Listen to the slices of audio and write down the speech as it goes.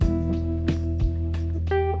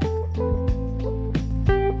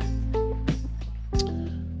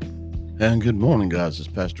And good morning, guys. It's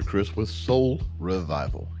Pastor Chris with Soul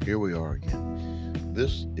Revival. Here we are again.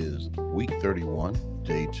 This is week 31,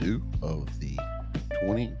 day 2 of the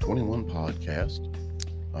 2021 podcast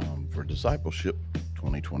for Discipleship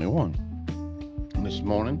 2021. And this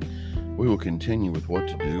morning, we will continue with what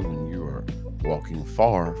to do when you are walking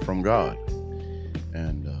far from God.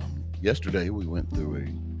 And yesterday, we went through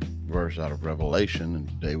a verse out of Revelation, and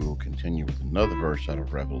today we will continue with another verse out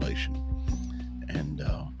of Revelation. And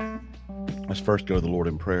let's first go to the Lord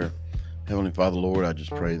in prayer. Heavenly Father, Lord, I just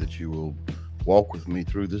pray that you will walk with me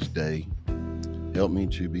through this day. Help me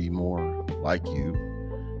to be more like you.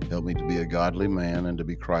 Help me to be a godly man and to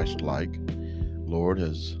be Christ-like. Lord,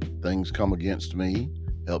 as things come against me,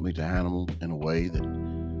 help me to handle them in a way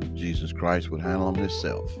that Jesus Christ would handle them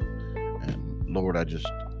himself. And Lord, I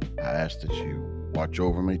ask that you watch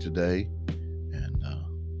over me today. And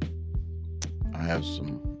I have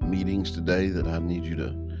some meetings today that I need you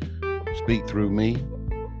to speak through me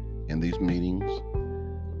in these meetings.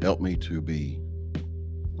 Help me to be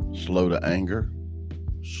slow to anger,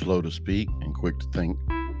 slow to speak, and quick to think.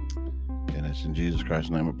 And it's in Jesus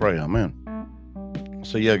Christ's name I pray. Amen.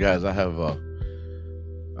 So yeah, guys, I have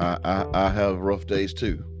rough days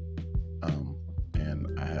too,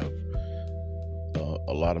 and I have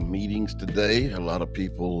a lot of meetings today. A lot of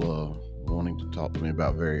people wanting to talk to me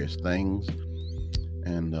about various things.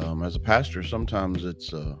 And as a pastor, sometimes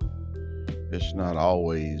it's not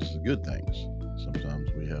always good things.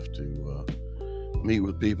 Sometimes we have to meet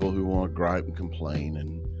with people who want to gripe and complain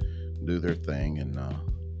and do their thing. And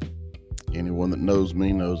anyone that knows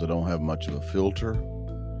me knows I don't have much of a filter.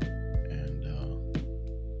 And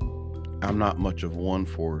I'm not much of one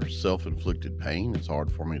for self-inflicted pain. It's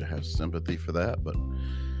hard for me to have sympathy for that. But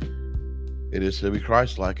it is to be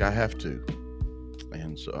Christ-like, I have to.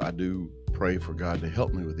 And so I do pray for God to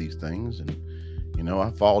help me with these things. And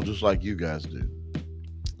I fall just like you guys do.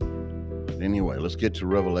 But anyway, let's get to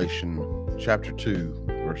Revelation chapter 2,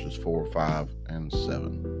 verses 4, 5, and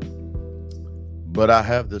 7. But I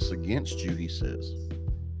have this against you, he says.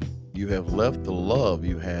 You have left the love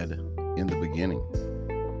you had in the beginning.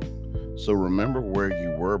 So remember where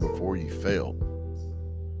you were before you fell.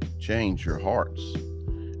 Change your hearts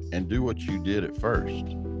and do what you did at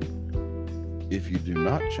first. If you do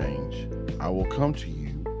not change, I will come to you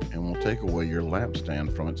and will take away your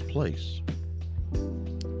lampstand from its place.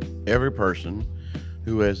 Every person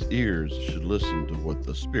who has ears should listen to what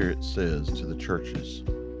the Spirit says to the churches.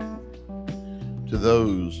 To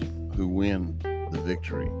those who win the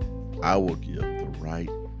victory, I will give the right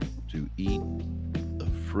to eat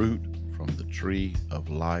the fruit from the tree of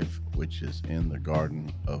life which is in the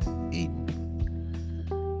Garden of Eden.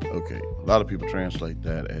 Okay, a lot of people translate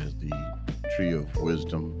that as the tree of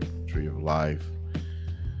wisdom, tree of life.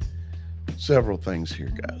 Several things here,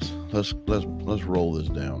 guys. Let's roll this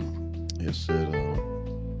down. It said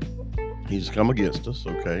he's come against us.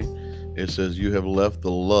 Okay. It says you have left the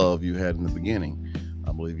love you had in the beginning.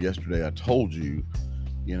 I believe yesterday I told you,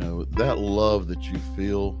 that love that you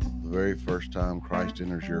feel the very first time Christ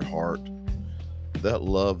enters your heart, that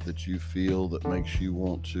love that you feel that makes you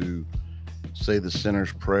want to say the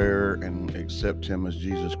sinner's prayer and accept him as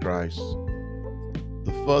Jesus Christ.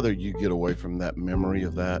 The further you get away from that memory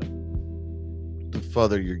of that, the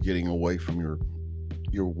further you're getting away from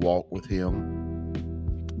your walk with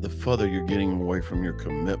him, the further you're getting away from your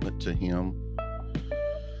commitment to him.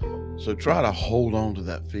 So try to hold on to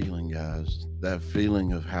that feeling, guys, that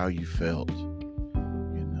feeling of how you felt.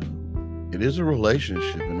 It is a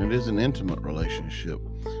relationship, and it is an intimate relationship.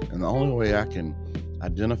 And the only way I can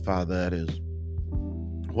identify that is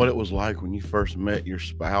what it was like when you first met your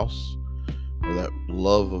spouse or that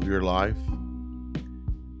love of your life,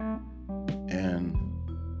 and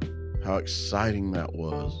how exciting that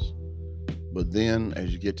was. But then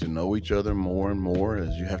as you get to know each other more and more,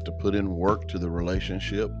 as you have to put in work to the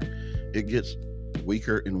relationship, it gets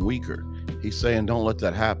weaker and weaker. He's saying, don't let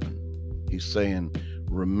that happen. He's saying,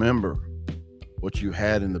 remember what you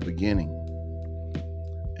had in the beginning.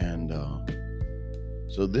 And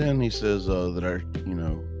so then he says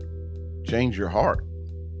change your heart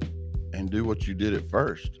and do what you did at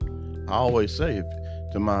first. I always say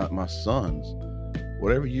to my sons,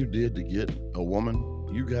 whatever you did to get a woman,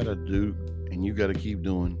 you got to do and you got to keep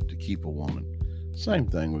doing to keep a woman. Same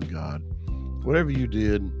thing with God. Whatever you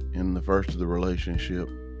did in the first of the relationship,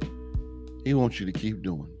 he wants you to keep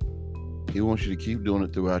doing. He wants you to keep doing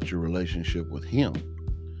it throughout your relationship with him.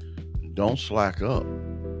 Don't slack up.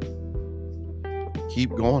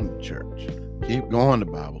 Keep going to church. Keep going to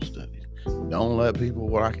Bible studies. Don't let people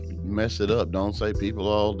mess it up. Don't say people,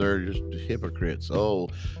 oh, they're just hypocrites. Oh,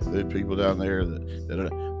 there's people down there that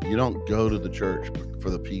are, you don't go to the church for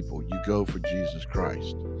the people. You go for Jesus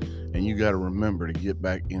Christ. And you got to remember to get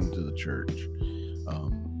back into the church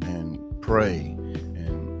and pray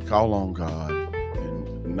and call on God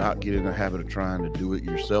and not get in the habit of trying to do it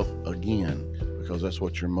yourself again, because that's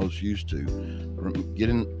what you're most used to.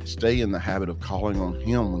 Stay in the habit of calling on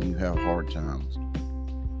Him when you have hard times.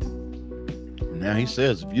 Now He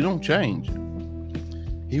says, if you don't change,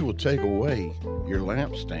 He will take away your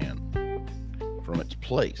lampstand from its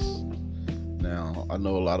place. Now, I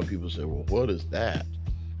know a lot of people say, well, what is that?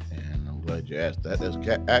 And I'm glad you asked that. That's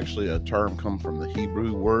actually a term come from the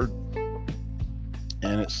Hebrew word.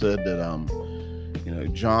 And it said that,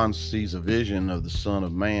 John sees a vision of the Son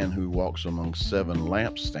of Man who walks among 7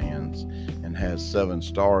 lampstands and has 7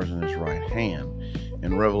 stars in his right hand.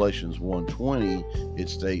 In Revelations 1:20, it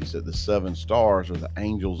states that the 7 stars are the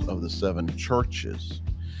angels of the 7 churches,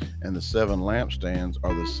 and the 7 lampstands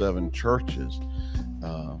are the 7 churches.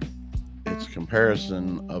 Its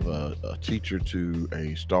comparison of a teacher to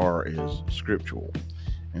a star is scriptural.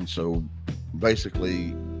 And so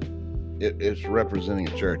basically, it's representing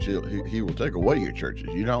a church. He will take away your churches.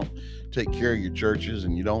 You don't take care of your churches,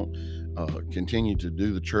 and you don't continue to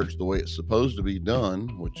do the church the way it's supposed to be done,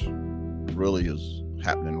 which really is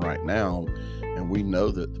happening right now. And we know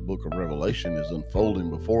that the book of Revelation is unfolding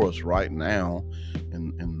before us right now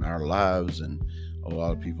in our lives, and a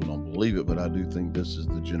lot of people don't believe it, but I do think this is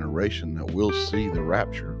the generation that will see the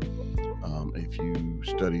rapture. If you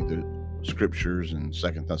study the scriptures in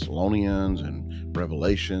 2 Thessalonians and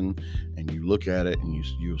Revelation, and you look at it, and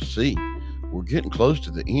you'll see we're getting close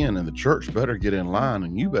to the end, and the church better get in line,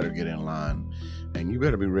 and you better get in line, and you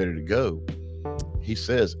better be ready to go. He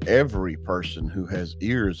says every person who has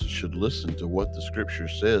ears should listen to what the scripture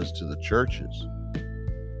says to the churches.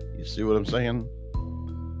 You see what I'm saying?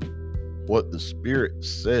 What the Spirit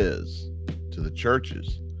says to the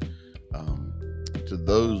churches. To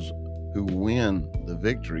those who win the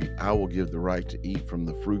victory, I will give the right to eat from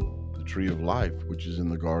the fruit, the tree of life, which is in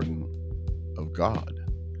the garden of God.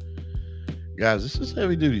 Guys, this is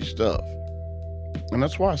heavy duty stuff. And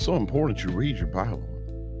that's why it's so important you read your Bible.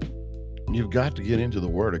 You've got to get into the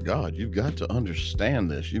Word of God. You've got to understand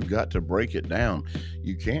this. You've got to break it down.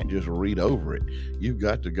 You can't just read over it. You've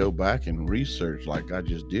got to go back and research like I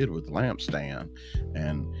just did with Lampstand.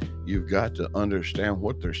 And you've got to understand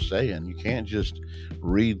what they're saying. You can't just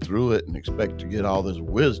read through it and expect to get all this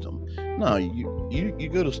wisdom. No, you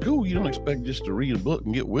go to school, you don't expect just to read a book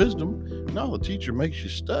and get wisdom. No, the teacher makes you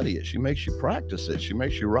study it. She makes you practice it. She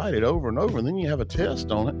makes you write it over and over, and then you have a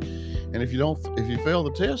test on it. And if you fail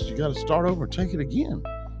the test, you got to start over and take it again.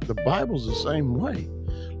 The Bible's the same way.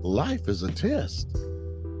 Life is a test.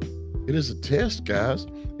 It is a test, guys,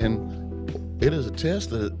 and it is a test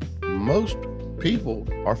that most people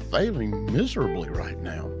are failing miserably right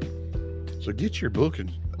now. So get your book,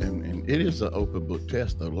 and it is an open book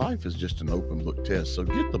test, though. Life is just an open book test. So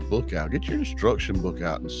get the book out, get your instruction book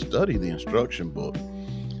out, and study the instruction book.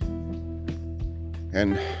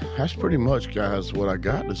 And that's pretty much, guys, what I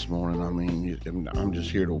got this morning. I mean, I'm just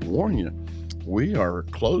here to warn you. We are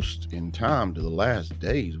close in time to the last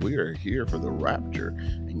days. We are here for the rapture,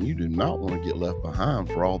 and you do not want to get left behind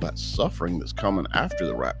for all that suffering that's coming after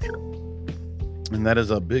the rapture. And that is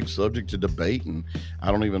a big subject to debate, and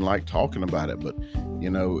I don't even like talking about it, but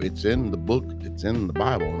it's in the book, it's in the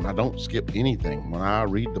Bible, and I don't skip anything. When I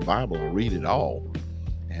read the Bible, I read it all.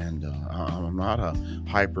 And I'm not a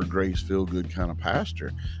hyper grace feel good kind of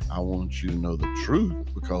pastor. I want you to know the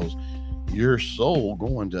truth, because your soul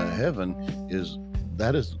going to heaven is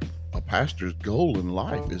a pastor's goal in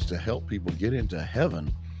life, is to help people get into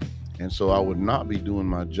heaven. And so I would not be doing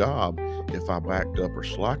my job if I backed up or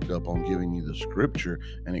slacked up on giving you the scripture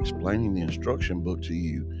and explaining the instruction book to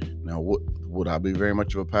you. Now, would I be very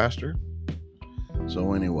much of a pastor?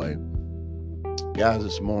 So anyway, guys,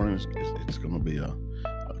 this morning it's going to be a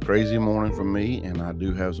crazy morning for me, and I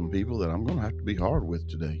do have some people that I'm going to have to be hard with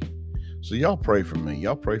today. So y'all pray for me.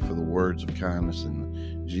 Y'all pray for the words of kindness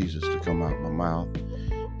and Jesus to come out of my mouth,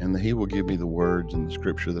 and that He will give me the words and the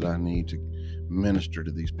scripture that I need to minister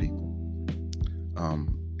to these people.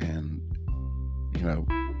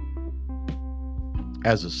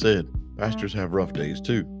 As I said, pastors have rough days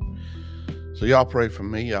too. So y'all pray for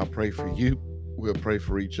me. I'll pray for you. We'll pray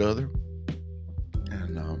for each other.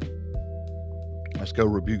 And let's go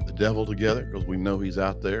rebuke the devil together, because we know he's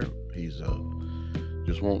out there. He's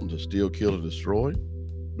just wanting to steal, kill, and destroy.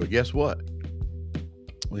 But guess what?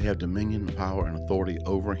 We have dominion, power, and authority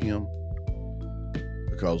over him,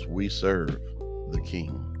 because we serve the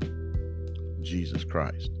King, Jesus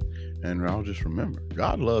Christ. And I'll just remember,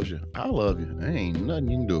 God loves you. I love you. There ain't nothing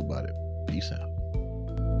you can do about it. Peace out.